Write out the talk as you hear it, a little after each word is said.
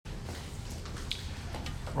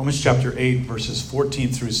Romans chapter 8, verses 14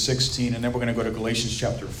 through 16, and then we're going to go to Galatians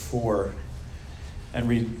chapter 4 and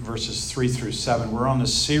read verses 3 through 7. We're on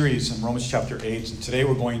this series in Romans chapter 8, and today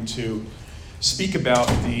we're going to speak about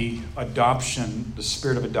the adoption, the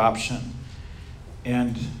spirit of adoption.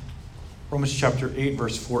 And Romans chapter 8,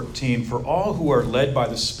 verse 14, for all who are led by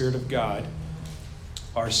the Spirit of God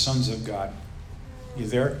are sons of God. You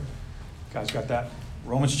there? Guys got that?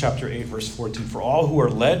 Romans chapter 8, verse 14, for all who are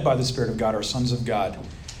led by the Spirit of God are sons of God.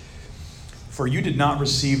 For you did not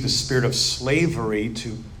receive the spirit of slavery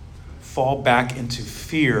to fall back into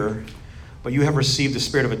fear, but you have received the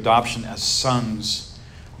spirit of adoption as sons,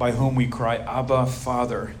 by whom we cry, Abba,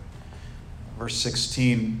 Father. Verse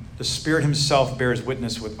 16, the Spirit himself bears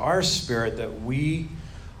witness with our spirit that we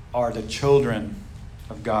are the children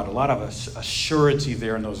of God. A lot of a surety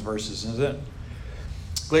there in those verses, isn't it?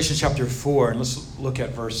 Galatians chapter 4, and let's look at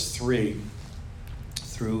verse 3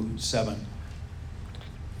 through 7.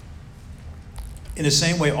 In the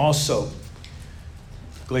same way also,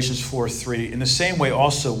 Galatians 4:3, in the same way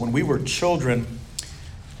also, when we were children,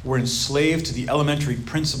 were enslaved to the elementary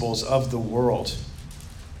principles of the world.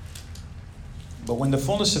 But when the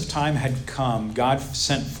fullness of time had come, God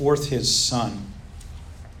sent forth his Son,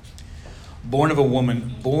 born of a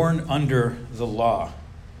woman, born under the law,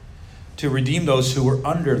 to redeem those who were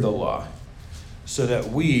under the law, so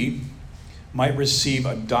that we might receive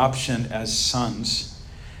adoption as sons.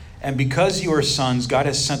 And because you are sons, God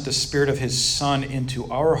has sent the Spirit of his Son into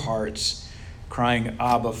our hearts, crying,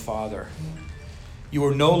 Abba, Father. You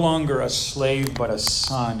are no longer a slave, but a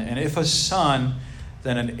son. And if a son,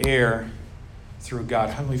 then an heir through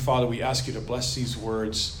God. Heavenly Father, we ask you to bless these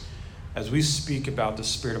words as we speak about the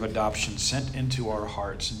Spirit of adoption sent into our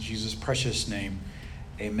hearts. In Jesus' precious name,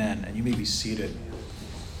 amen. And you may be seated.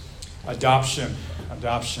 Adoption.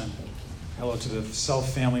 Hello to the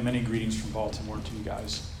Self family. Many greetings from Baltimore to you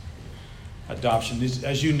guys. Adoption.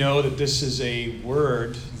 As you know, that this is a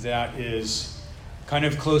word that is kind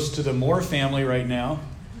of close to the Moore family right now.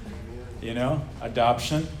 You know,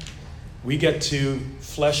 adoption. We get to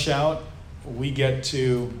flesh out, we get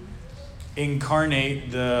to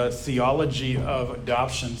incarnate the theology of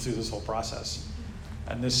adoption through this whole process.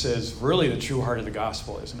 And this is really the true heart of the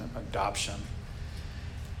gospel, isn't it? Adoption.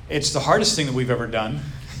 It's the hardest thing that we've ever done.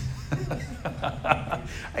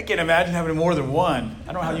 I can't imagine having more than one.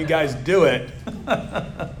 I don't know how you guys do it.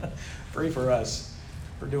 Pray for us.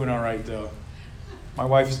 We're doing all right, though. My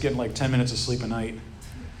wife is getting like 10 minutes of sleep a night.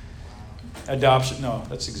 Adoption. No,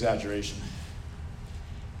 that's exaggeration.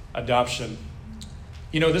 Adoption.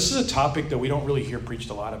 You know, this is a topic that we don't really hear preached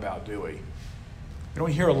a lot about, do we? We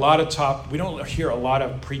don't hear a lot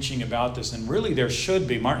of preaching about this, and really there should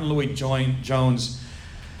be. Martin Lloyd-Jones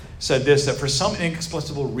said this, that for some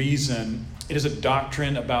inexplicable reason, it is a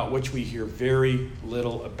doctrine about which we hear very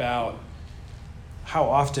little about. How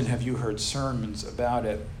often have you heard sermons about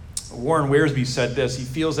it? Warren Wiersbe said this, he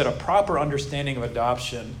feels that a proper understanding of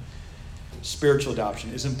adoption, spiritual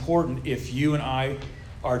adoption, is important if you and I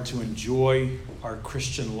are to enjoy our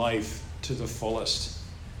Christian life to the fullest.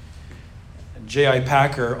 J.I.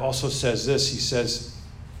 Packer also says this,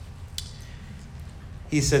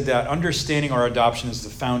 he said that understanding our adoption is the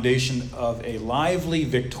foundation of a lively,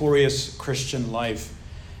 victorious Christian life.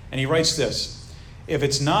 And he writes this, if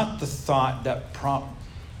this is not the thought that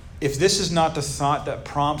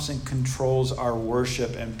prompts and controls our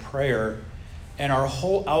worship and prayer and our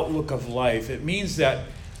whole outlook of life, it means that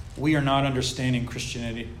we are not understanding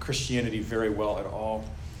Christianity very well at all.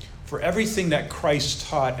 For everything that Christ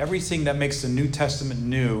taught, everything that makes the New Testament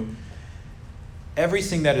new,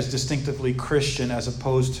 everything that is distinctively Christian as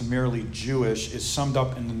opposed to merely Jewish is summed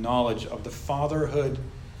up in the knowledge of the fatherhood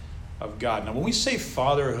of God. Now, when we say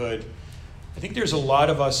fatherhood, I think there's a lot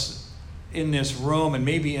of us in this room and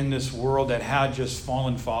maybe in this world that had just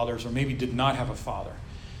fallen fathers or maybe did not have a father.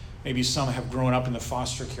 Maybe some have grown up in the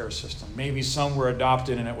foster care system. Maybe some were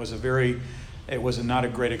adopted and it was not a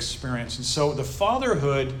great experience. And so the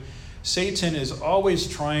fatherhood, Satan is always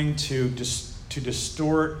trying to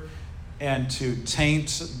distort and to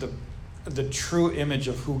taint the true image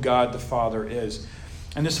of who God the Father is.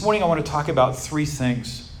 And this morning I want to talk about three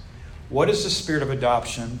things. What is the spirit of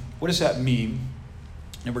adoption? What does that mean?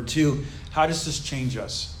 Number two, how does this change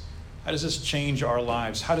us? How does this change our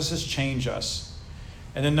lives? How does this change us?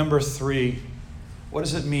 And then number three, what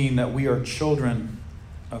does it mean that we are children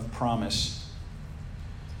of promise?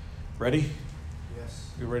 Ready?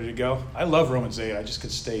 Yes. You ready to go? I love Romans 8. I just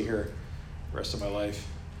could stay here the rest of my life.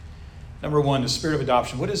 Number one, the spirit of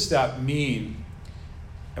adoption. What does that mean?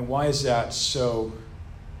 And why is that so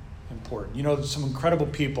important? You know, some incredible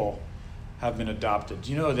people have been adopted.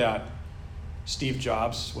 Do you know that Steve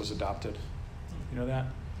Jobs was adopted. You know that?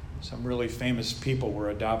 Some really famous people were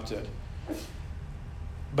adopted.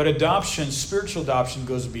 But adoption, spiritual adoption,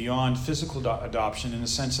 goes beyond physical adoption in the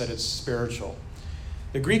sense that it's spiritual.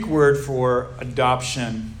 The Greek word for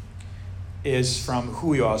adoption is from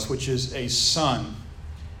huios, which is a son,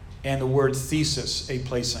 and the word thesis, a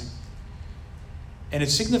placing. And it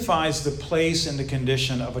signifies the place and the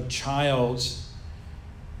condition of a child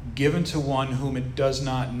given to one whom it does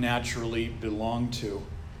not naturally belong to,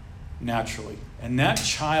 naturally. And that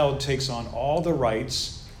child takes on all the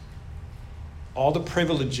rights, all the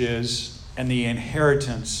privileges, and the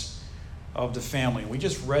inheritance of the family. We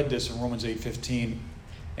just read this in Romans 8:15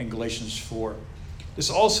 and Galatians 4. This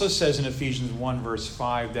also says in Ephesians 1 verse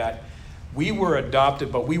 5 that we were adopted,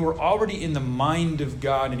 but we were already in the mind of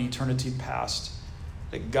God in eternity past,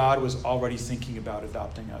 that God was already thinking about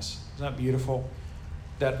adopting us. Isn't that beautiful?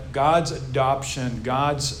 That God's adoption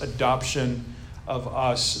of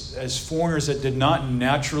us as foreigners that did not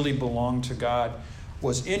naturally belong to God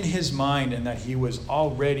was in his mind, and that he was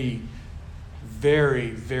already very,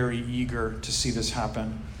 very eager to see this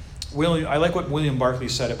happen. I like what William Barclay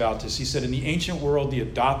said about this. He said, in the ancient world, the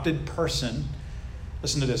adopted person,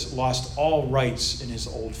 listen to this, lost all rights in his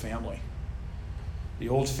old family. The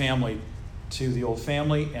old family to the old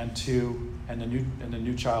family, and the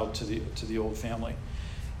new child to the old family.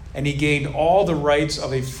 And he gained all the rights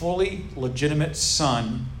of a fully legitimate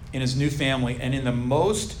son in his new family, and in the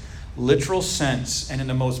most literal sense and in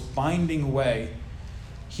the most binding way,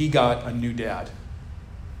 he got a new dad.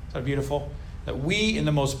 Isn't that beautiful? That we, in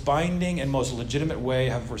the most binding and most legitimate way,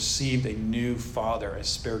 have received a new father, a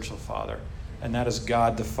spiritual father, and that is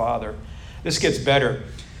God the Father. This gets better.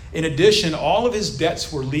 In addition, all of his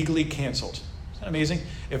debts were legally canceled. Isn't that amazing?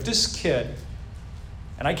 If this kid,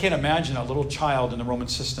 and I can't imagine a little child in the Roman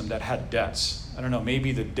system that had debts. I don't know,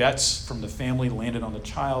 maybe the debts from the family landed on the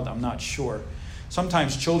child. I'm not sure.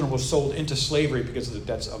 Sometimes children were sold into slavery because of the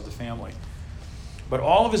debts of the family. But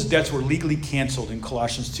all of his debts were legally canceled in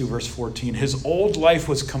Colossians 2, verse 14. His old life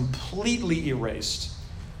was completely erased,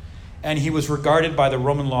 and he was regarded by the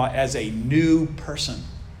Roman law as a new person.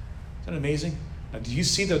 Isn't that amazing? Now, do you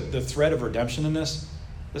see the thread of redemption in this?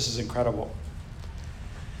 This is incredible.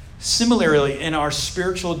 Similarly, in our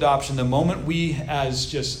spiritual adoption, the moment we, as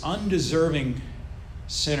just undeserving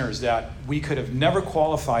sinners that we could have never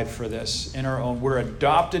qualified for this in our own, we're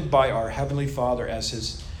adopted by our Heavenly Father as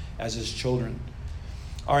his children.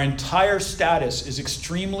 Our entire status is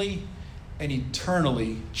extremely and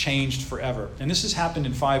eternally changed forever. And this has happened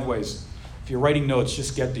in 5 ways. If you're writing notes,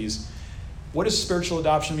 just get these. What does spiritual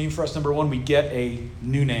adoption mean for us? Number 1, we get a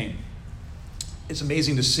new name. It's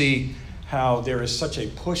amazing to see how there is such a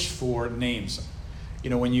push for names. You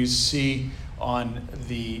know, when you see on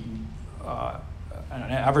the an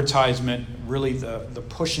advertisement, really the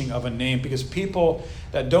pushing of a name, because people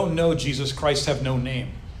that don't know Jesus Christ have no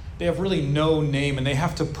name. They have really no name, and they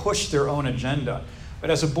have to push their own agenda.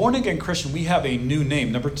 But as a born-again Christian, we have a new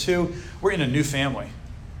name. Number 2, we're in a new family.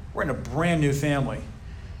 We're in a brand new family.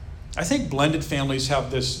 I think blended families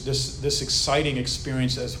have this exciting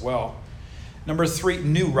experience as well. Number 3,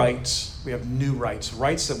 new rights. We have new rights,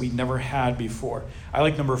 rights that we never had before. I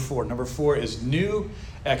like number 4. Number 4 is new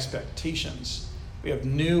expectations. We have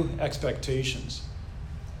new expectations.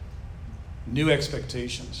 New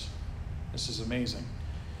expectations. This is amazing.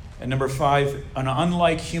 And number 5,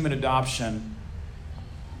 unlike human adoption,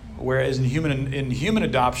 whereas in human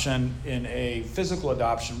adoption, in a physical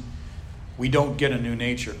adoption, we don't get a new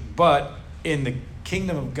nature. But in the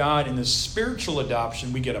kingdom of God, in the spiritual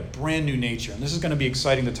adoption, we get a brand new nature. And this is going to be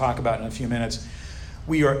exciting to talk about in a few minutes.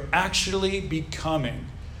 We are actually becoming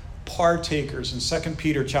partakers in 2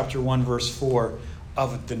 Peter chapter 1, verse 4,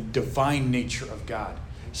 of the divine nature of God.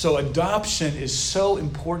 So adoption is so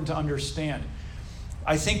important to understand.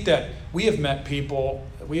 I think that we have met people,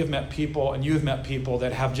 and you have met people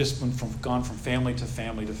that have just gone from family to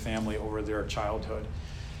family to family over their childhood.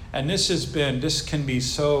 And this can be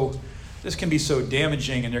so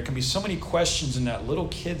damaging, and there can be so many questions in that little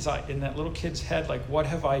kid's head, like, what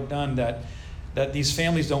have I done that these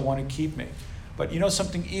families don't want to keep me? But you know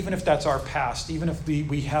something, even if that's our past, even if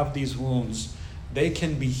we have these wounds, they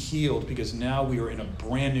can be healed, because now we are in a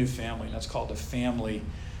brand new family, and that's called the family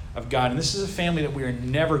of God. And this is a family that we are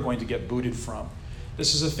never going to get booted from.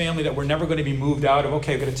 This is a family that we're never going to be moved out of.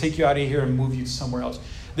 Okay, I'm going to take you out of here and move you somewhere else.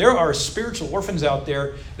 There are spiritual orphans out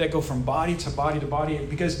there that go from body to body to body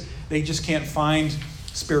because they just can't find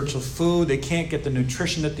spiritual food. They can't get the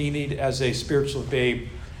nutrition that they need as a spiritual babe.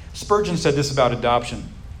 Spurgeon said this about adoption.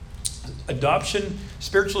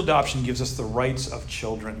 Spiritual adoption gives us the rights of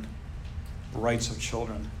children. Rights of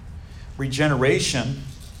children. Regeneration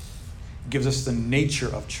gives us the nature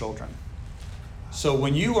of children. So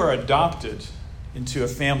when you are adopted into a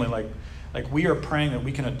family, like we are praying that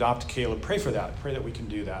we can adopt Caleb, pray for that. Pray that we can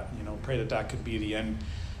do that. Pray that that could be the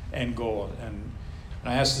end goal. And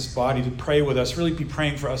I ask this body to pray with us, really be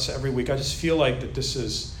praying for us every week. I just feel like that this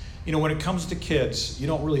is, when it comes to kids, you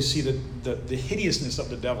don't really see the hideousness of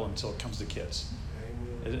the devil until it comes to kids.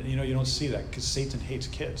 You don't see that because Satan hates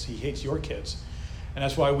kids. He hates your kids. And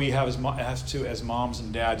that's why we have as moms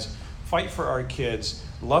and dads, fight for our kids,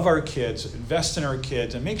 love our kids, invest in our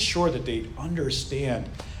kids, and make sure that they understand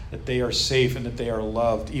that they are safe and that they are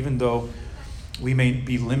loved, even though we may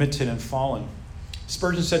be limited and fallen.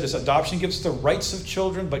 Spurgeon said this: adoption gives the rights of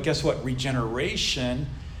children, but guess what? Regeneration,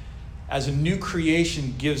 as a new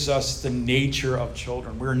creation, gives us the nature of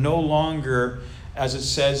children. We're no longer, as it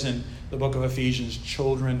says in the book of Ephesians,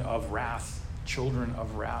 children of wrath. Children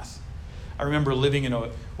of wrath. I remember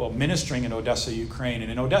ministering in Odessa, Ukraine,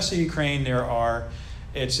 and in Odessa, Ukraine,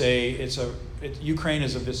 Ukraine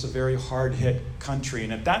is a very hard-hit country,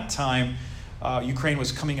 and at that time, Ukraine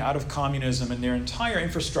was coming out of communism, and their entire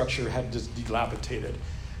infrastructure had just dilapidated.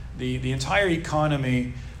 The entire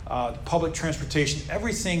economy, public transportation,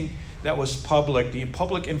 everything that was public, the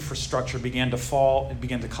public infrastructure began to fall and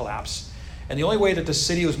began to collapse. And the only way that the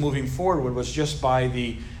city was moving forward was just by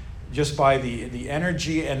the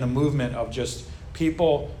energy and the movement of just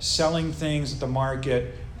people selling things at the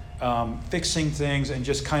market, fixing things, and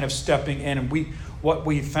just kind of stepping in. And what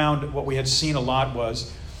we had seen a lot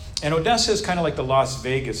was, and Odessa is kind of like the Las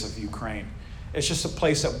Vegas of Ukraine. It's just a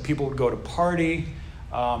place that people would go to party,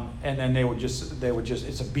 and then they would just,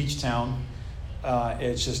 it's a beach town.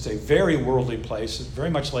 It's just a very worldly place, very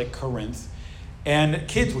much like Corinth. And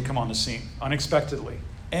kids would come on the scene unexpectedly,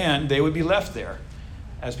 and they would be left there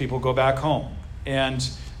as people go back home. And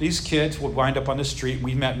these kids would wind up on the street.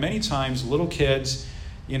 We met many times little kids,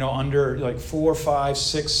 under like 4, 5,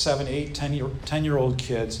 6, 7, 8, 10-year-old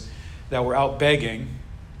kids that were out begging.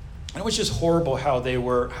 And it was just horrible how they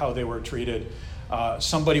were treated.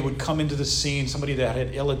 Somebody would come into the scene, somebody that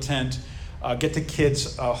had ill intent, get the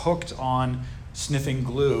kids hooked on sniffing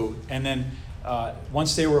glue. And then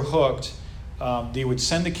once they were hooked, they would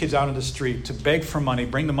send the kids out in the street to beg for money,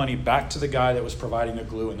 bring the money back to the guy that was providing the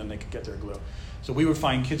glue, and then they could get their glue. So we would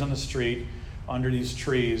find kids on the street under these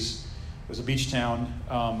trees. It was a beach town,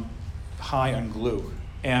 high on glue.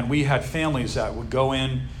 And we had families that would go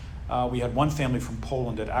in. We had one family from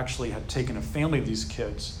Poland that actually had taken a family of these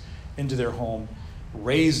kids into their home,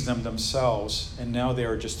 raised them themselves, and now they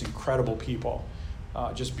are just incredible people,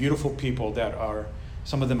 just beautiful people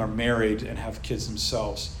some of them are married and have kids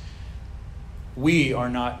themselves. We are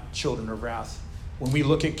not children of wrath. When we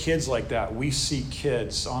look at kids like that, we see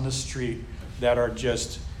kids on the street that are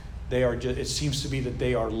just, it seems to be that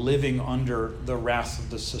they are living under the wrath of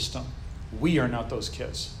the system. We are not those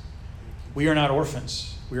kids. We are not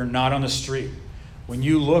orphans. We are not on the street. When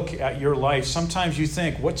you look at your life, sometimes you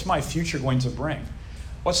think, what's my future going to bring?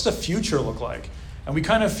 What's the future look like? And we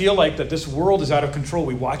kind of feel like that this world is out of control.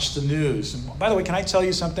 We watch the news. And by the way, can I tell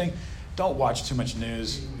you something? Don't watch too much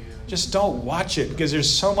news. Just don't watch it, because there's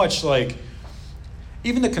so much,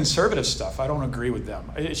 even the conservative stuff, I don't agree with them.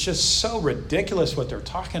 It's just so ridiculous what they're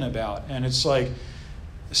talking about. And it's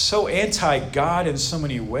so anti-God in so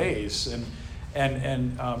many ways.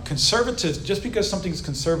 And conservative, just because something's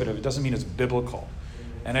conservative, it doesn't mean it's biblical.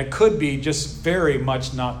 And it could be just very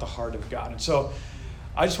much not the heart of God. And so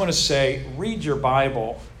I just want to say, read your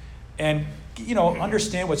Bible and,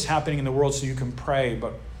 understand what's happening in the world so you can pray,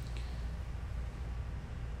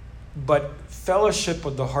 but fellowship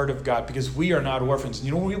with the heart of God, because we are not orphans.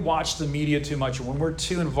 When we watch the media too much, or when we're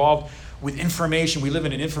too involved with information, we live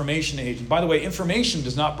in an information age. And by the way, information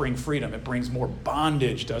does not bring freedom. It brings more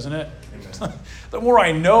bondage, doesn't it? The more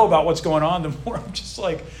I know about what's going on, the more I'm just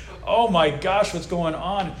like, oh my gosh, what's going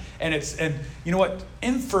on? And you know what?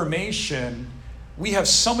 Information, we have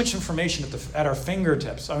so much information at our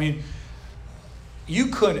fingertips. I mean, you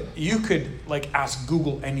could ask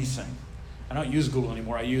Google anything. I don't use Google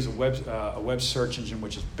anymore. I use a web search engine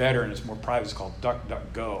which is better and it's more private. It's called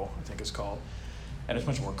DuckDuckGo, I think it's called, and it's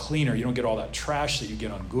much more cleaner. You don't get all that trash that you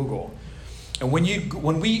get on Google. And when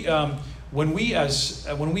we are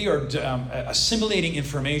assimilating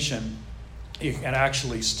information, it can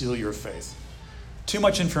actually steal your faith. Too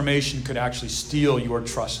much information could actually steal your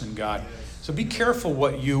trust in God. So be careful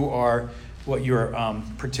what you're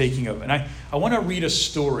partaking of. And I want to read a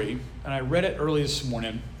story, and I read it early this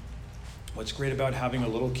morning. What's great about having a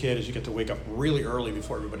little kid is you get to wake up really early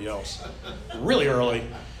before everybody else. Really early.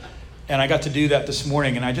 And I got to do that this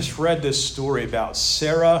morning, and I just read this story about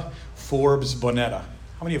Sarah Forbes Bonetta.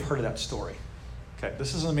 How many have heard of that story? Okay,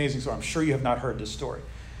 this is an amazing story. I'm sure you have not heard this story.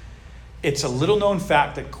 It's a little known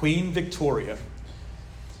fact that Queen Victoria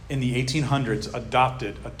in the 1800s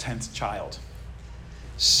adopted a 10th child,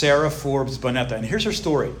 Sarah Forbes Bonetta. And here's her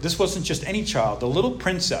story. This wasn't just any child. The little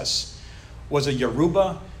princess was a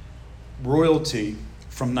Yoruba royalty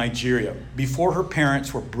from Nigeria before her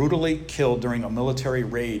parents were brutally killed during a military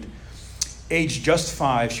raid. Aged just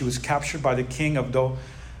 5, she was captured by the king of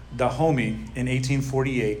Dahomey in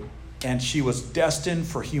 1848, and she was destined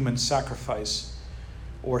for human sacrifice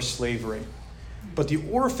or slavery. But the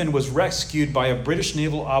orphan was rescued by a British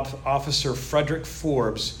naval officer, Frederick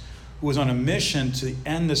Forbes, who was on a mission to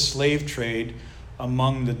end the slave trade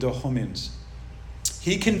among the Dahomeyans.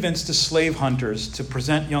 He convinced the slave hunters to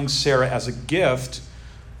present young Sarah as a gift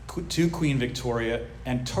to Queen Victoria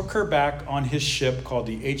and took her back on his ship called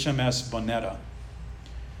the HMS Bonetta,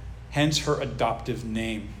 hence her adoptive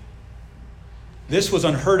name. This was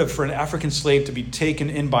unheard of for an African slave to be taken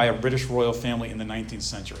in by a British royal family in the 19th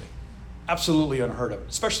century. Absolutely unheard of,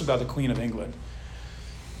 especially by the Queen of England.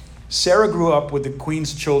 Sarah grew up with the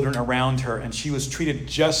Queen's children around her, and she was treated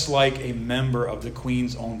just like a member of the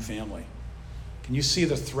Queen's own family. Can you see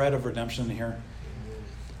the thread of redemption here?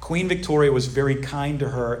 Queen Victoria was very kind to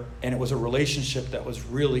her, and it was a relationship that was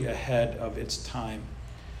really ahead of its time.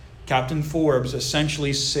 Captain Forbes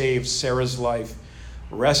essentially saved Sarah's life,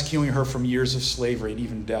 rescuing her from years of slavery and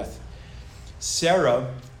even death.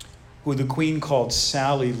 Sarah, who the Queen called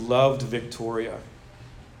Sally, loved Victoria.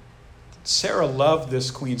 Sarah loved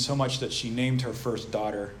this queen so much that she named her first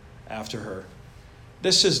daughter after her.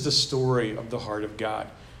 This is the story of the heart of God.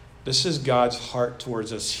 This is God's heart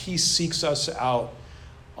towards us. He seeks us out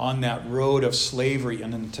on that road of slavery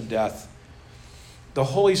and into death. The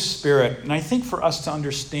Holy Spirit, and I think for us to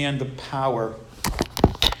understand the power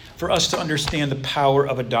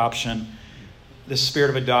of adoption, the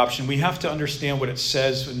spirit of adoption, we have to understand what it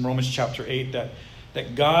says in Romans chapter 8,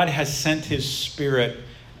 that God has sent his Spirit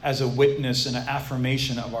as a witness and an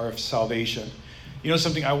affirmation of our salvation. You know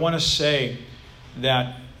something, I want to say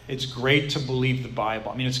that it's great to believe the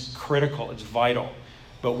Bible. I mean, it's critical, it's vital.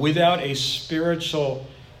 But without a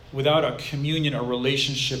communion, a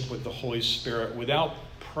relationship with the Holy Spirit, without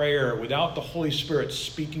prayer, without the Holy Spirit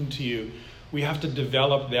speaking to you, we have to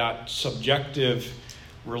develop that subjective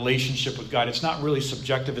relationship with God. It's not really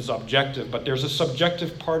subjective, it's objective, but there's a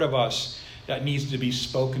subjective part of us that needs to be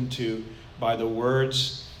spoken to by the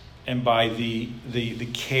words and by the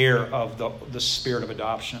care of the spirit of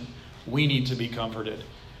adoption. We need to be comforted.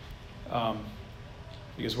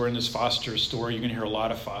 Because we're in this foster story, we're going to hear a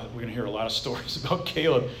lot of stories about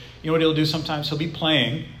Caleb. You know what he'll do sometimes? He'll be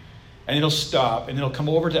playing, and it'll stop, and it'll come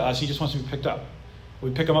over to us. He just wants to be picked up. We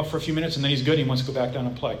pick him up for a few minutes, and then he's good. He wants to go back down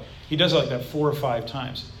and play. He does it like that 4 or 5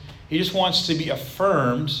 times. He just wants to be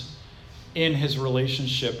affirmed in his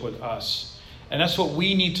relationship with us. And that's what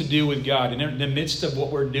we need to do with God. And in the midst of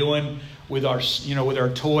what we're doing with our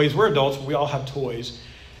toys, we're adults, we all have toys.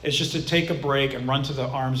 It's just to take a break and run to the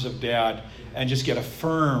arms of Dad and just get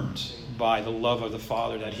affirmed by the love of the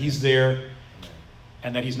Father, that he's there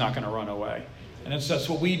and that he's not going to run away. And that's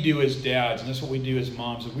what we do as dads, and that's what we do as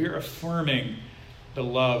moms. We're affirming the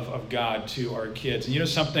love of God to our kids. And you know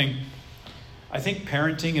something? I think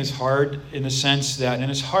parenting is hard in the sense that, and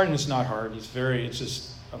it's hard and it's not hard. It's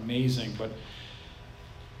just amazing, but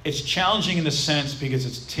it's challenging in the sense because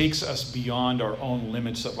it takes us beyond our own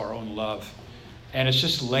limits of our own love. And it's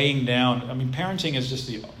just laying down. I mean, parenting is just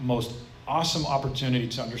the most awesome opportunity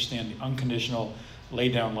to understand the unconditional lay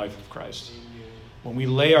down life of Christ. When we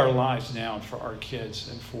lay our lives down for our kids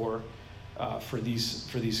and for these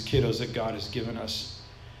kiddos that God has given us,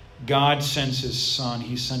 God sends his Son.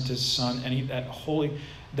 He sent his Son, and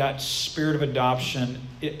that spirit of adoption,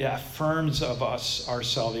 it affirms of us our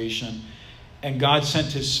salvation. And God sent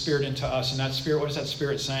his Spirit into us, and that Spirit, what is that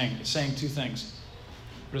Spirit saying? It's saying 2 things.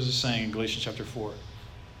 What is it saying in Galatians chapter 4?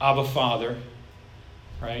 Abba, Father,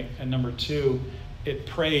 right? And number 2, it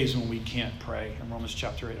prays when we can't pray in Romans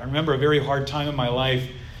chapter 8. I remember a very hard time in my life.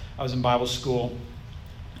 I was in Bible school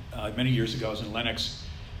many years ago. I was in Lenox.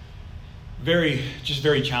 Very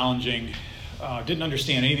challenging. Didn't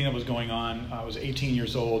understand anything that was going on. I was 18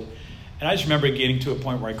 years old. And I just remember getting to a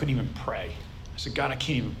point where I couldn't even pray. I said, God, I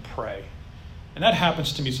can't even pray. And that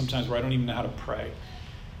happens to me sometimes where I don't even know how to pray.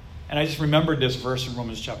 And I just remembered this verse in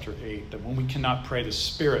Romans chapter 8, that when we cannot pray, the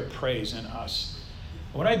Spirit prays in us.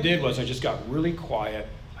 And what I did was I just got really quiet.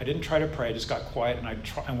 I didn't try to pray. I just got quiet, and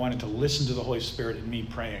I wanted to listen to the Holy Spirit in me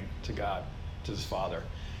praying to God, to his Father.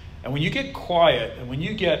 And when you get quiet, and when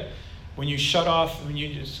you shut off,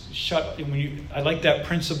 I like that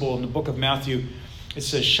principle in the book of Matthew. It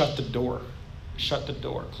says, shut the door. shut the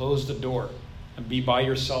door, close the door, and be by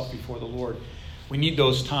yourself before the Lord. We need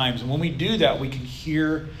those times. And when we do that, we can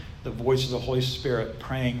hear the voice of the Holy Spirit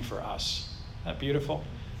praying for us. Isn't that beautiful?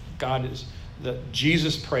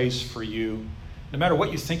 Jesus prays for you. No matter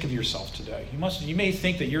what you think of yourself today, you may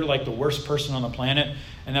think that you're like the worst person on the planet,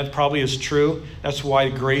 and that probably is true. That's why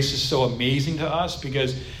grace is so amazing to us,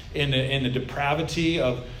 because in the depravity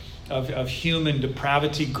of human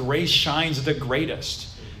depravity, grace shines the greatest.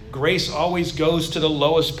 Grace always goes to the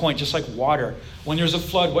lowest point, just like water. When there's a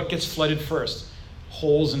flood, what gets flooded first?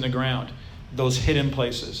 Holes in the ground, those hidden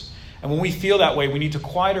places. And when we feel that way, we need to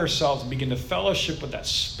quiet ourselves and begin to fellowship with that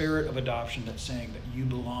spirit of adoption that's saying that you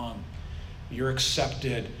belong. You're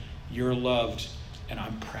accepted, you're loved, and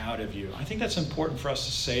I'm proud of you. I think that's important for us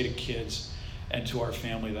to say to kids and to our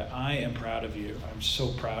family, that I am proud of you. I'm so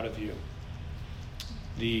proud of you.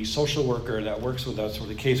 The social worker that works with us, or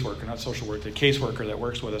the caseworker, not social worker, the caseworker that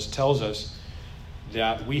works with us tells us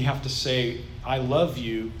that we have to say, I love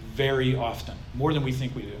you very often, more than we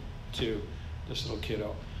think we do, to this little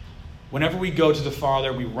kiddo. Whenever we go to the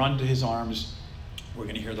Father, we run to his arms, we're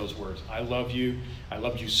going to hear those words. I love you. I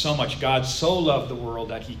loved you so much. God so loved the world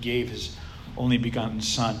that he gave his only begotten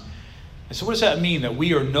Son. And so what does that mean? That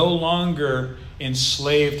we are no longer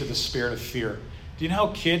enslaved to the spirit of fear. Do you know how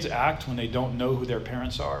kids act when they don't know who their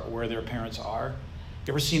parents are or where their parents are?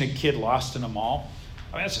 You ever seen a kid lost in a mall?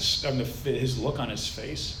 I mean, his look on his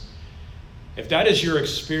face. If that is your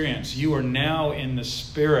experience, you are now in the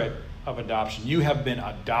spirit of adoption. You have been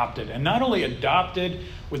adopted. And not only adopted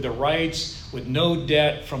with the rights, with no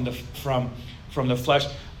debt from the flesh,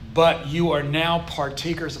 but you are now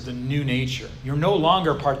partakers of the new nature. You're no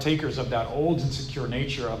longer partakers of that old insecure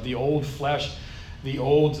nature, of the old flesh, the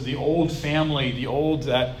old family,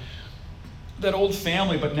 that old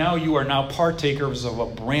family, but now you are now partakers of a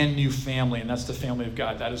brand new family, and that's the family of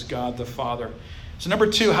God. That is God the Father. So number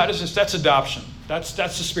two, that's adoption. That's the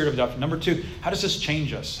spirit of adoption. Number two, how does this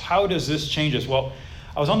change us? How does this change us? Well,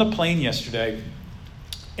 I was on the plane yesterday,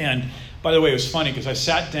 and by the way, it was funny because I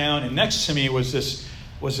sat down, and next to me was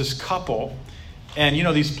this couple, and you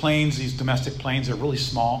know these planes, these domestic planes, are really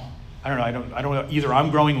small. I don't know. Either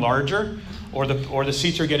I'm growing larger, or the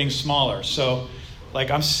seats are getting smaller. So,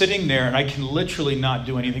 like, I'm sitting there, and I can literally not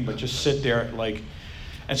do anything but just sit there, like.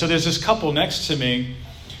 And so there's this couple next to me,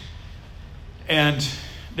 and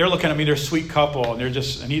they're looking at me. They're a sweet couple, and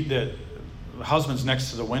the husband's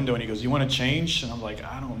next to the window, and he goes, "You want to change?" And I'm like,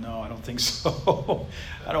 "I don't know. I don't think so.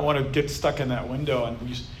 I don't want to get stuck in that window." And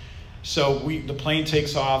the plane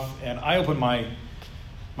takes off, and I open my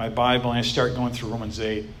Bible, and I start going through Romans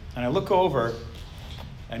 8. And I look over,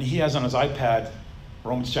 and he has on his iPad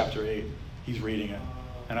Romans chapter 8. He's reading it.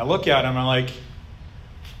 And I look at him, and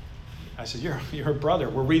I said, you're a brother.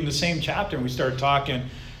 We're reading the same chapter. And we started talking.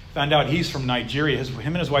 Found out he's from Nigeria. Him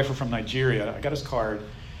and his wife are from Nigeria. I got his card.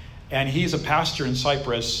 And he's a pastor in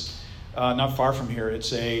Cyprus, not far from here.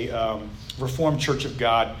 It's a Reformed Church of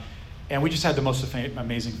God. And we just had the most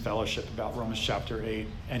amazing fellowship about Romans chapter 8.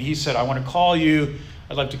 And he said, I want to call you.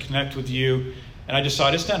 I'd like to connect with you. And I just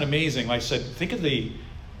thought, isn't that amazing? I said,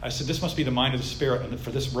 this must be the mind of the Spirit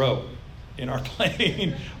for this row in our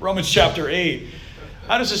plane, Romans chapter 8.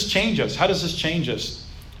 How does this change us?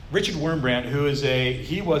 Richard Wurmbrand,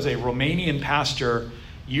 he was a Romanian pastor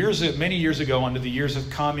many years ago under the years of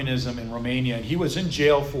communism in Romania. And he was in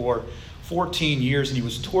jail for 14 years, and he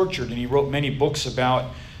was tortured, and he wrote many books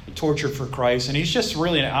about torture for Christ. And he's just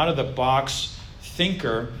really an out-of-the-box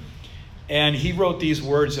thinker. And he wrote these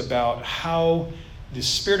words about how the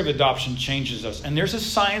spirit of adoption changes us. And there's a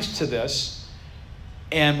science to this.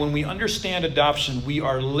 And when we understand adoption, we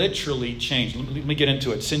are literally changed. Let me get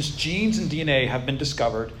into it. Since genes and DNA have been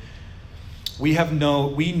discovered, we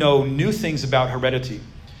know new things about heredity.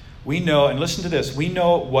 We know, and listen to this, we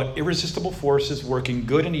know what irresistible forces working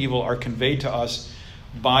good and evil are conveyed to us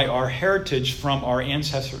by our heritage from our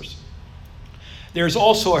ancestors. There's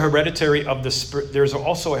also a heredity of the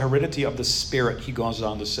Spirit, he goes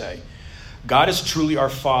on to say. God is truly our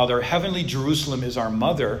Father. Heavenly Jerusalem is our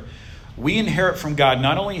mother. We inherit from God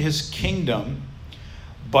not only his kingdom,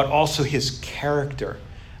 but also his character.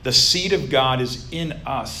 The seed of God is in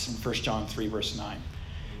us in 1 John 3, verse 9.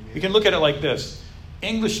 You can look at it like this.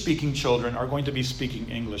 English-speaking children are going to be speaking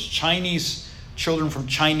English. Chinese children from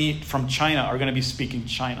China are going to be speaking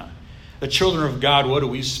China. The children of God, what do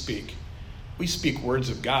we speak? We speak words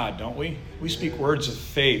of God, don't we? We speak words of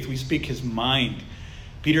faith. We speak his mind.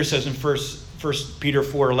 Peter says in 1 Peter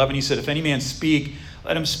 4:11, he said, if any man speak,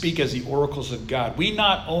 let him speak as the oracles of God. We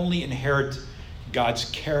not only inherit God's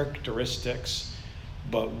characteristics,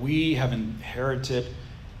 but we have inherited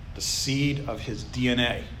the seed of his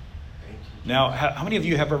DNA. Now, how many of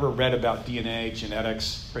you have ever read about DNA,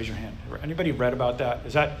 genetics? Raise your hand. Anybody read about that?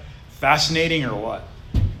 Is that fascinating or what?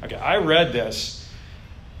 Okay, I read this,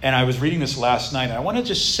 and I was reading this last night. And I want to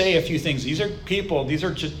just say a few things. These are people, these are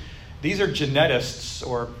geneticists,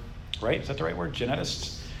 or, right? Is that the right word?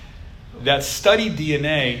 Geneticists? That study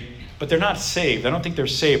DNA, but they're not saved. I don't think they're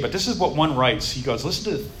saved. But this is what one writes. He goes,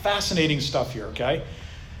 listen to the fascinating stuff here, okay?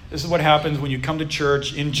 This is what happens when you come to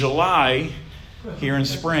church in July here in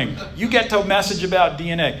spring. You get to a message about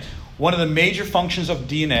DNA. One of the major functions of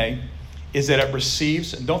DNA is that it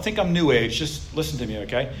receives, and don't think I'm new age, just listen to me,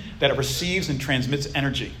 okay? That it receives and transmits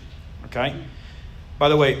energy, okay? By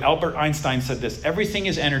the way, Albert Einstein said this: everything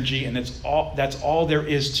is energy, and that's all there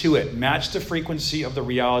is to it. Match the frequency of the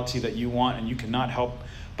reality that you want, and you cannot help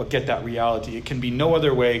but get that reality. It can be no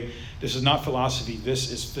other way. This is not philosophy.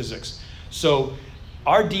 This is physics. So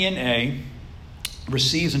our DNA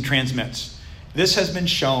receives and transmits. This has been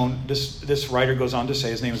shown, this writer goes on to say,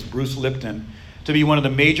 his name is Bruce Lipton, to be one of the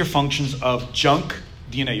major functions of junk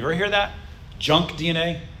DNA. You ever hear that? Junk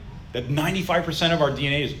DNA? That 95% of our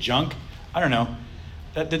DNA is junk? I don't know.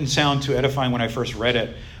 That didn't sound too edifying when I first read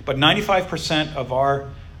it. But 95% of our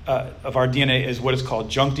DNA is what is called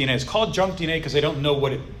junk DNA. It's called junk DNA because they don't know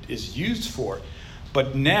what it is used for.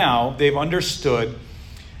 But now they've understood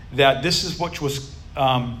that this is what was...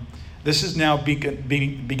 this is now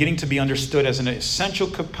beginning to be understood as an essential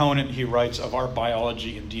component, he writes, of our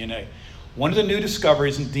biology and DNA. One of the new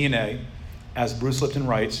discoveries in DNA, as Bruce Lipton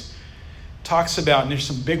writes, talks about, and there's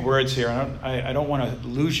some big words here, I don't want to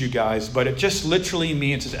lose you guys, but it just literally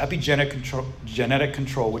means it's epigenetic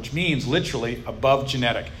control, which means literally above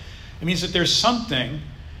genetic. It means that there's something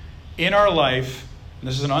in our life, and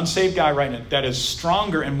this is an unsaved guy writing it, that is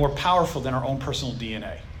stronger and more powerful than our own personal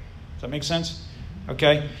DNA. Does that make sense?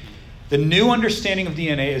 Okay? The new understanding of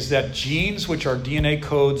DNA is that genes, which are DNA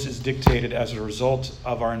codes, is dictated as a result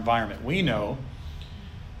of our environment. We know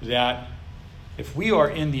that if we are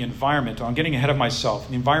in the environment, I'm getting ahead of myself,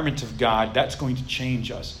 the environment of God, that's going to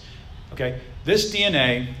change us. Okay? This junk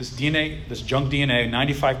DNA,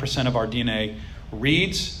 95% of our DNA,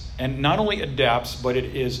 reads and not only adapts, but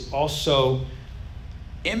it is also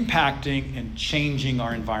impacting and changing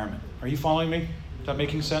our environment. Are you following me? Is that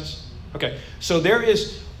making sense? Okay, so there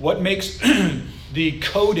is what makes the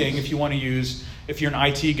coding, if you want to use, if you're an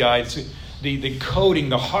IT guy, the coding,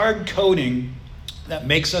 the hard coding that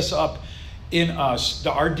makes us up in us,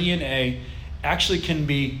 our DNA, actually can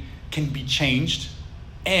be changed,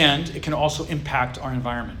 and it can also impact our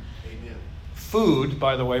environment. Amen. Food,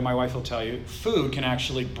 by the way, my wife will tell you, food can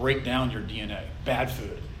actually break down your DNA. Bad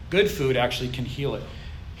food. Good food actually can heal it.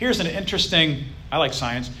 Here's an interesting, I like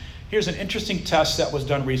science, here's an interesting test that was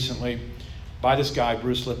done recently by this guy,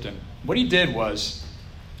 Bruce Lipton. What he did was,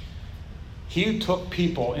 he took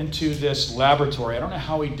people into this laboratory. I don't know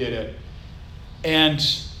how he did it. And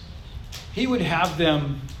he would have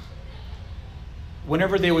them,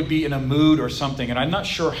 whenever they would be in a mood or something, and I'm not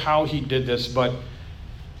sure how he did this, but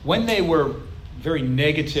when they were very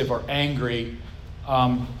negative or angry,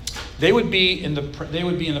 they would be in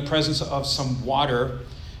the presence of some water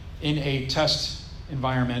in a test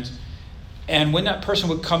environment. And when that person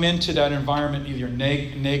would come into that environment, either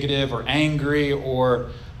negative or angry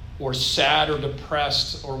or sad or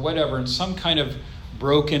depressed or whatever, in some kind of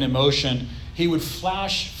broken emotion, he would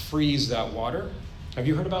flash freeze that water. Have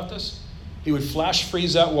you heard about this? He would flash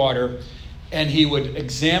freeze that water, and he would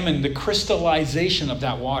examine the crystallization of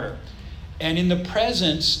that water. And in the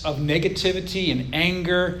presence of negativity and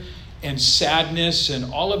anger and sadness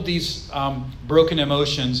and all of these broken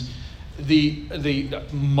emotions, the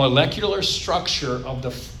molecular structure of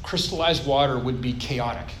the crystallized water would be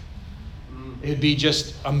chaotic. It would be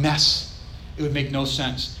just a mess. It would make no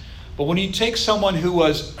sense. But when you take someone who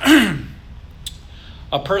was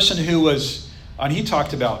a person who was, and he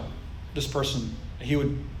talked about this person, he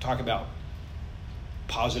would talk about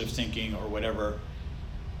positive thinking or whatever,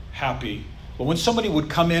 happy. But when somebody would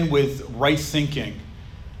come in with right thinking,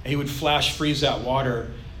 he would flash freeze that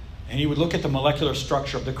water, and he would look at the molecular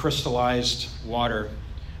structure of the crystallized water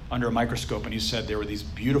under a microscope, and he said there were these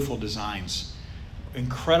beautiful designs.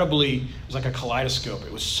 Incredibly, it was like a kaleidoscope.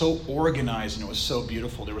 It was so organized and it was so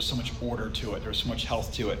beautiful. There was so much order to it. There was so much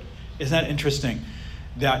health to it. Isn't that interesting?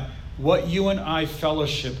 That what you and I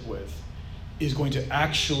fellowship with is going to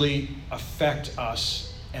actually affect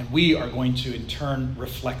us, and we are going to in turn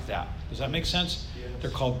reflect that. Does that make sense? Yes.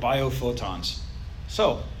 They're called biophotons.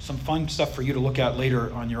 So, some fun stuff for you to look at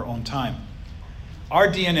later on your own time. Our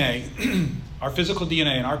DNA, our physical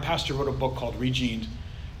DNA, and our pastor wrote a book called Regened,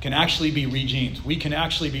 can actually be regened. We can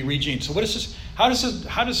actually be regened. So what is this? How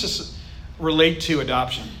does this relate to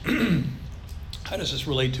adoption? How does this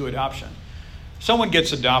relate to adoption? Someone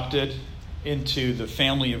gets adopted into the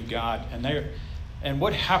family of God, and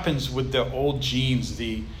what happens with the old genes,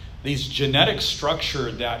 these genetic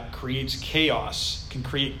structure that creates chaos, can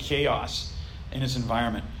create chaos in its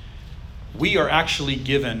environment. We are actually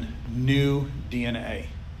given new DNA,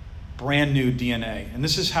 brand new DNA. And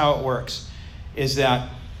this is how it works, is that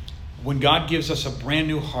when God gives us a brand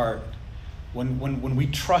new heart, when we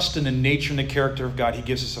trust in the nature and the character of God, he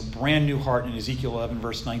gives us a brand new heart in Ezekiel 11,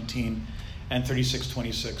 verse 19 and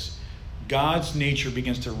 36:26. God's nature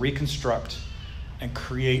begins to reconstruct and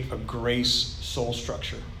create a grace soul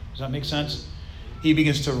structure. Does that make sense? He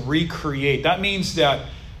begins to recreate. That means that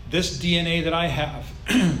this DNA that I have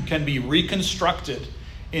can be reconstructed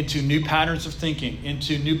into new patterns of thinking,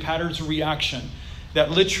 into new patterns of reaction,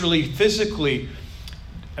 that literally, physically.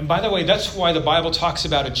 And by the way, that's why the Bible talks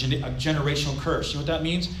about a generational curse. You know what that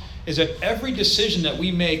means? Is that every decision that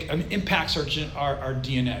we make impacts our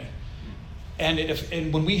DNA.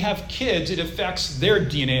 And when we have kids, it affects their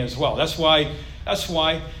DNA as well. That's why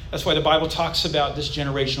the Bible talks about this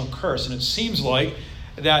generational curse. And it seems like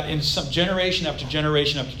that in some generation after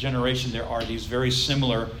generation after generation, there are these very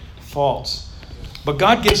similar faults. But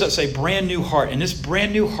God gives us a brand new heart. And this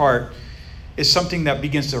brand new heart is something that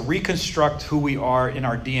begins to reconstruct who we are in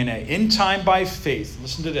our DNA. In time, by faith,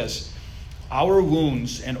 listen to this, our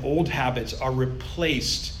wounds and old habits are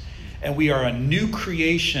replaced, and we are a new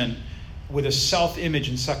creation with a self-image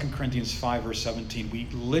in 2 Corinthians 5, verse 17. We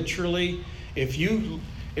literally, if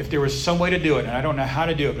there was some way to do it, and I don't know how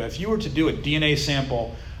to do it, but if you were to do a DNA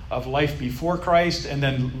sample of life before Christ and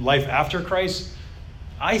then life after Christ,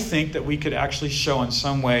 I think that we could actually show in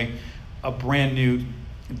some way a brand new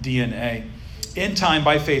DNA. In time,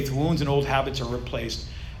 by faith, wounds and old habits are replaced,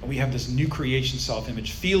 and we have this new creation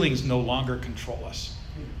self-image. Feelings no longer control us.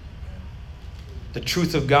 The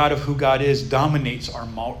truth of God, of who God is, dominates our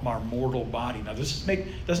mortal body. Now,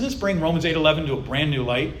 doesn't this bring Romans 8:11 to a brand new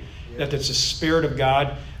light? Yeah. That it's the Spirit of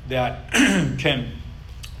God that can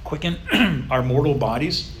quicken our mortal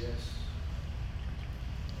bodies. Yes.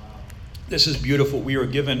 Wow. This is beautiful. We are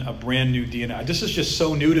given a brand new DNA. This is just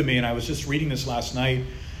so new to me, and I was just reading this last night,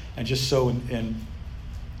 and just so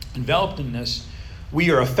enveloped in this.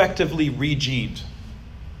 We are effectively regened.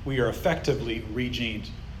 We are effectively regened.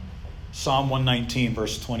 Psalm 119,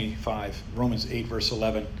 verse 25. Romans 8, verse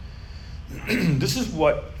 11. This is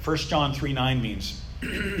what 1 John 3:9 means.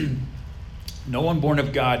 No one born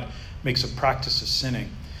of God makes a practice of sinning.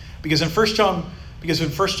 Because in 1 John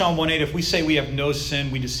 1:8, if we say we have no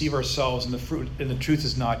sin, we deceive ourselves, and the truth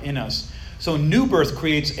is not in us. So new birth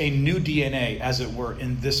creates a new DNA, as it were,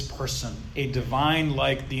 in this person, a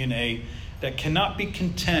divine-like DNA that cannot be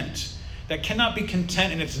content.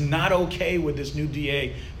 And it's not okay with this new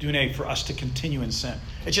DNA for us to continue in sin.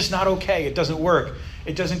 It's just not okay. It doesn't work.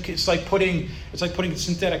 It's like putting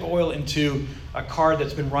synthetic oil into a car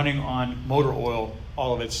that's been running on motor oil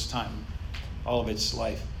all of its time, all of its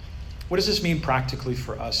life. What does this mean practically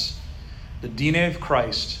for us? The DNA of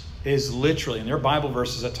Christ is literally, and there are Bible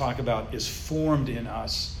verses that talk about, is formed in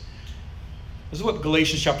us. This is what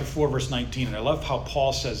Galatians chapter 4, verse 19, and I love how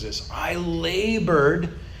Paul says this. I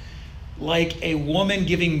labored like a woman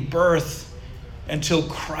giving birth until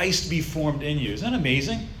Christ be formed in you. Isn't that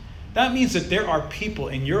amazing? That means that there are people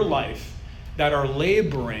in your life that are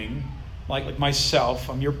laboring, like myself,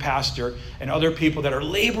 I'm your pastor, and other people that are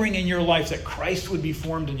laboring in your life that Christ would be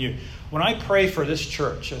formed in you. When I pray for this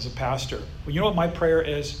church as a pastor, well, you know what my prayer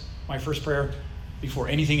is? My first prayer before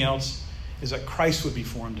anything else is that Christ would be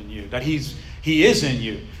formed in you, that He is in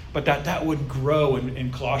you, but that would grow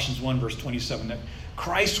in Colossians 1, verse 27, that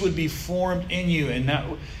Christ would be formed in you, and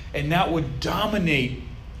that would dominate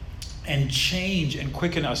and change and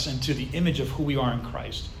quicken us into the image of who we are in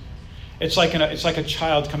Christ. It's like a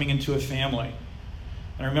child coming into a family.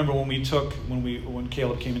 And I remember when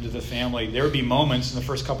Caleb came into the family, there would be moments in the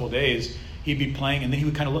first couple of days, he'd be playing, and then he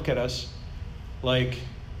would kind of look at us like,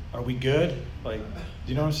 are we good? Like, do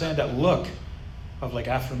you know what I'm saying? That look of like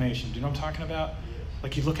affirmation. Do you know what I'm talking about?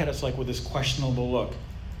 Like he'd look at us like with this questionable look,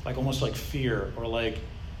 like almost like fear, or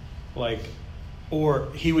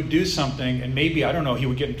or he would do something, and maybe, I don't know, he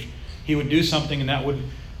would do something, and that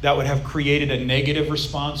would have created a negative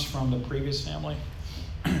response from the previous family.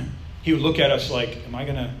 He would look at us like, am I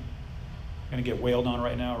gonna get wailed on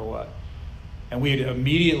right now or what? And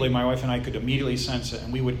my wife and I could immediately sense it,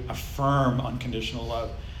 and we would affirm unconditional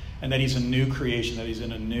love, and that he's a new creation, that he's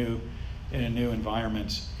in a new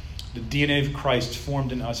environment. The DNA of Christ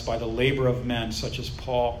formed in us by the labor of men, such as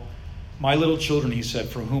Paul. My little children, he said,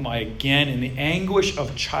 for whom I again, in the anguish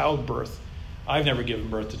of childbirth, I've never given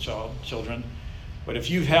birth to children, But if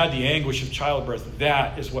you've had the anguish of childbirth,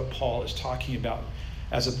 that is what Paul is talking about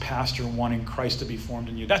as a pastor wanting Christ to be formed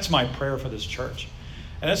in you. That's my prayer for this church.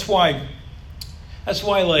 And that's why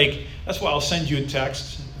I'll send you a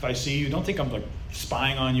text if I see you. Don't think I'm like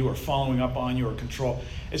spying on you or following up on you or control.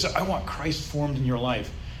 It's I want Christ formed in your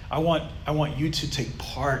life. I want you to take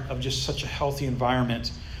part of just such a healthy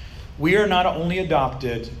environment. We are not only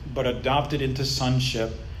adopted, but adopted into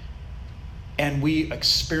sonship. And we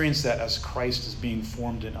experience that as Christ is being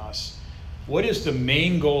formed in us. What is the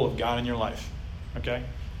main goal of God in your life? Okay?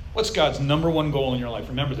 What's God's number one goal in your life?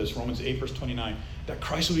 Remember this, Romans 8, verse 29. That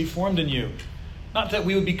Christ would be formed in you. Not that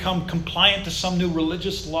we would become compliant to some new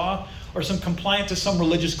religious law or some compliant to some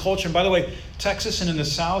religious culture. And by the way, Texas and in the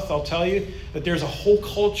South, I'll tell you that there's a whole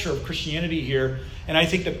culture of Christianity here. And I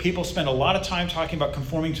think that people spend a lot of time talking about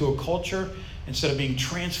conforming to a culture instead of being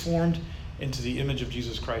transformed into the image of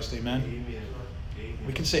Jesus Christ. Amen? Amen.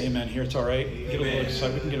 We can say amen here. It's all right. We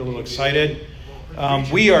can get a little excited.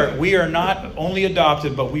 We are not only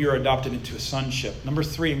adopted, but we are adopted into a sonship. Number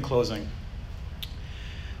 3 in closing.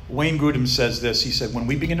 Wayne Grudem says this. He said, when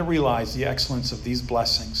we begin to realize the excellence of these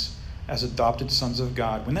blessings as adopted sons of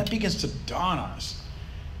God, when that begins to dawn on us,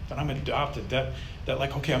 that I'm adopted, that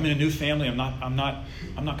like, okay, I'm in a new family, I'm not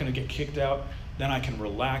going to get kicked out, then I can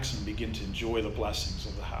relax and begin to enjoy the blessings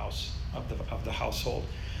of the house, of the household.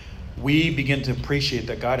 We begin to appreciate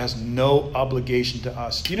that God has no obligation to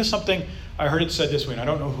us. You know something? I heard it said this way, and I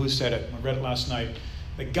don't know who said it. I read it last night,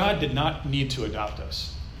 that God did not need to adopt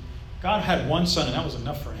us. God had one son, and that was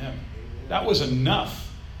enough for him. That was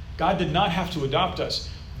enough. God did not have to adopt us,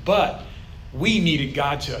 but we needed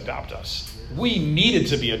God to adopt us. We needed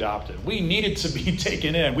to be adopted. We needed to be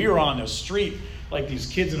taken in. We were on the street like these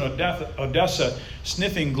kids in Odessa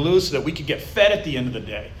sniffing glue so that we could get fed at the end of the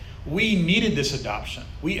day. We needed this adoption.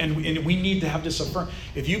 We need to have this affirmed.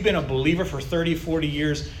 If you've been a believer for 30, 40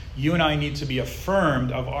 years, you and I need to be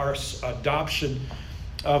affirmed of our adoption,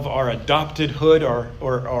 of our adoptedhood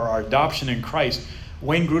or our adoption in Christ.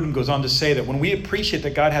 Wayne Grudem goes on to say that when we appreciate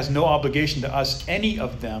that God has no obligation to us, any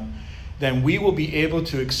of them, then we will be able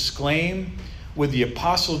to exclaim with the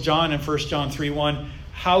Apostle John in 1 John 3:1,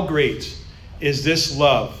 how great is this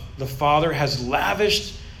love the Father has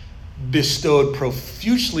lavished, bestowed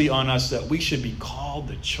profusely on us, that we should be called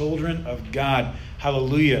the children of God.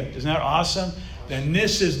 Hallelujah. Isn't that awesome? Then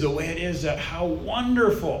this is the way it is. That how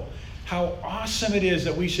wonderful, how awesome it is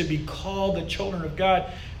that we should be called the children of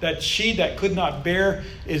God. That she that could not bear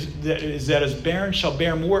is barren shall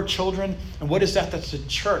bear more children. And what is that? That's the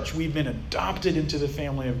church. We've been adopted into the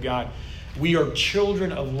family of God. We are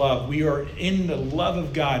children of love. We are in the love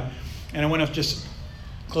of God. And I want to just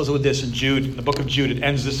close with this in Jude, the book of Jude. It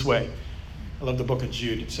ends this way. I love the book of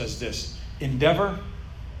Jude. It says this: endeavor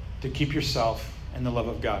to keep yourself in the love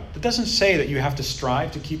of God. It doesn't say that you have to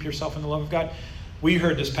strive to keep yourself in the love of God. We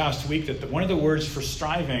heard this past week that one of the words for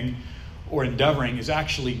striving or endeavoring is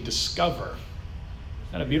actually discover.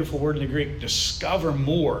 Isn't that a beautiful word in the Greek? Discover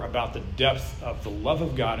more about the depth of the love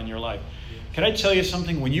of God in your life. Can I tell you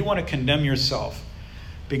something? When you want to condemn yourself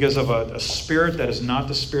because of a spirit that is not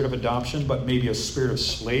the spirit of adoption, but maybe a spirit of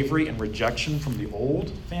slavery and rejection from the old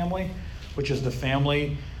family, which is the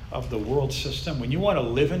family of the world system. When you want to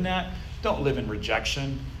live in that, don't live in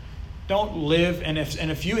rejection. Don't live, and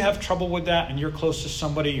if you have trouble with that and you're close to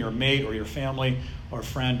somebody, your mate or your family or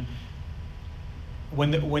friend,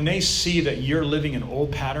 when they see that you're living in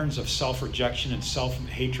old patterns of self-rejection and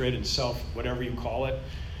self-hatred and whatever you call it,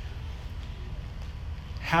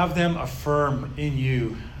 have them affirm in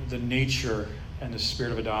you the nature and the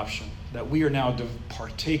spirit of adoption, that we are now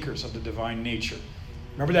partakers of the divine nature.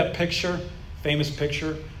 Remember that picture, famous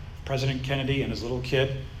picture, of President Kennedy and his little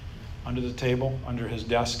kid under the table, under his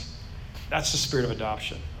desk? That's the spirit of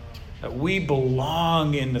adoption, that we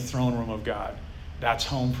belong in the throne room of God. That's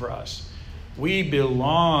home for us. We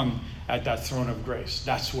belong at that throne of grace.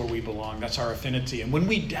 That's where we belong. That's our affinity. And when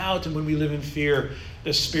we doubt and when we live in fear,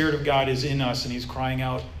 the Spirit of God is in us and he's crying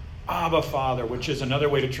out, Abba, Father, which is another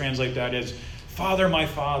way to translate that is, Father, my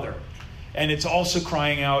Father. And it's also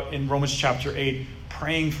crying out in Romans chapter 8,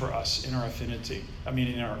 praying for us in our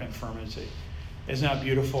in our infirmity. Isn't that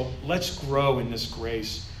beautiful? Let's grow in this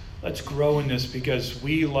grace. Let's grow in this, because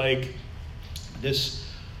we, like this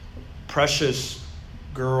precious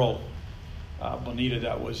girl, Bonita,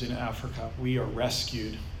 that was in Africa, we are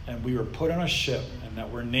rescued and we were put on a ship, and that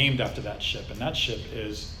we're named after that ship, and that ship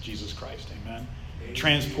is Jesus Christ. Amen.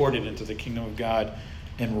 Transported into the kingdom of God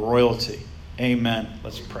in royalty. Amen.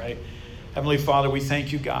 Let's pray. Heavenly Father, we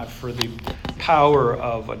thank you, God, for the power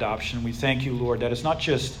of adoption. We thank you, Lord, that it's not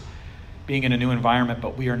just being in a new environment,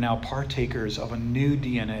 but we are now partakers of a new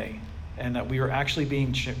DNA. and that we are actually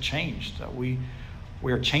being changed, that we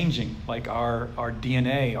are changing, like our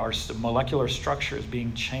DNA, our molecular structure is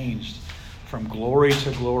being changed from glory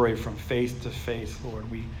to glory, from faith to faith, Lord.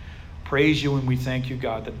 We praise you and we thank you,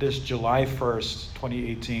 God, that this July 1st,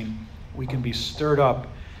 2018, we can be stirred up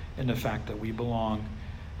in the fact that we belong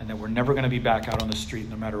and that we're never going to be back out on the street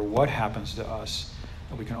no matter what happens to us,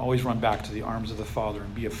 that we can always run back to the arms of the Father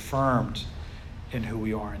and be affirmed in who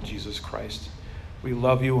we are in Jesus Christ. We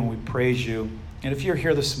love you and we praise you. And if you're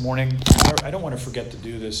here this morning, I don't want to forget to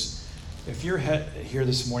do this. If you're here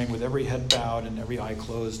this morning with every head bowed and every eye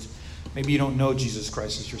closed, maybe you don't know Jesus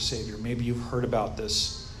Christ as your Savior. Maybe you've heard about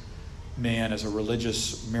this man as a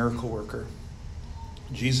religious miracle worker.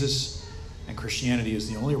 Jesus and Christianity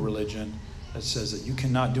is the only religion that says that you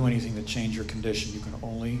cannot do anything to change your condition. You can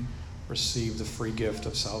only receive the free gift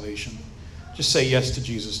of salvation. Just say yes to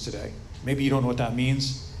Jesus today. Maybe you don't know what that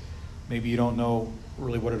means. Maybe you don't know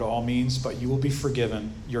really what it all means, but you will be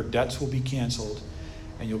forgiven. Your debts will be canceled,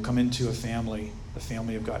 and you'll come into a family, the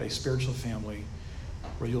family of God, a spiritual family,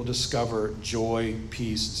 where you'll discover joy,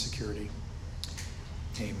 peace, and security.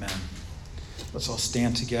 Amen. Let's all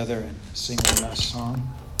stand together and sing the last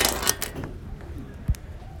song.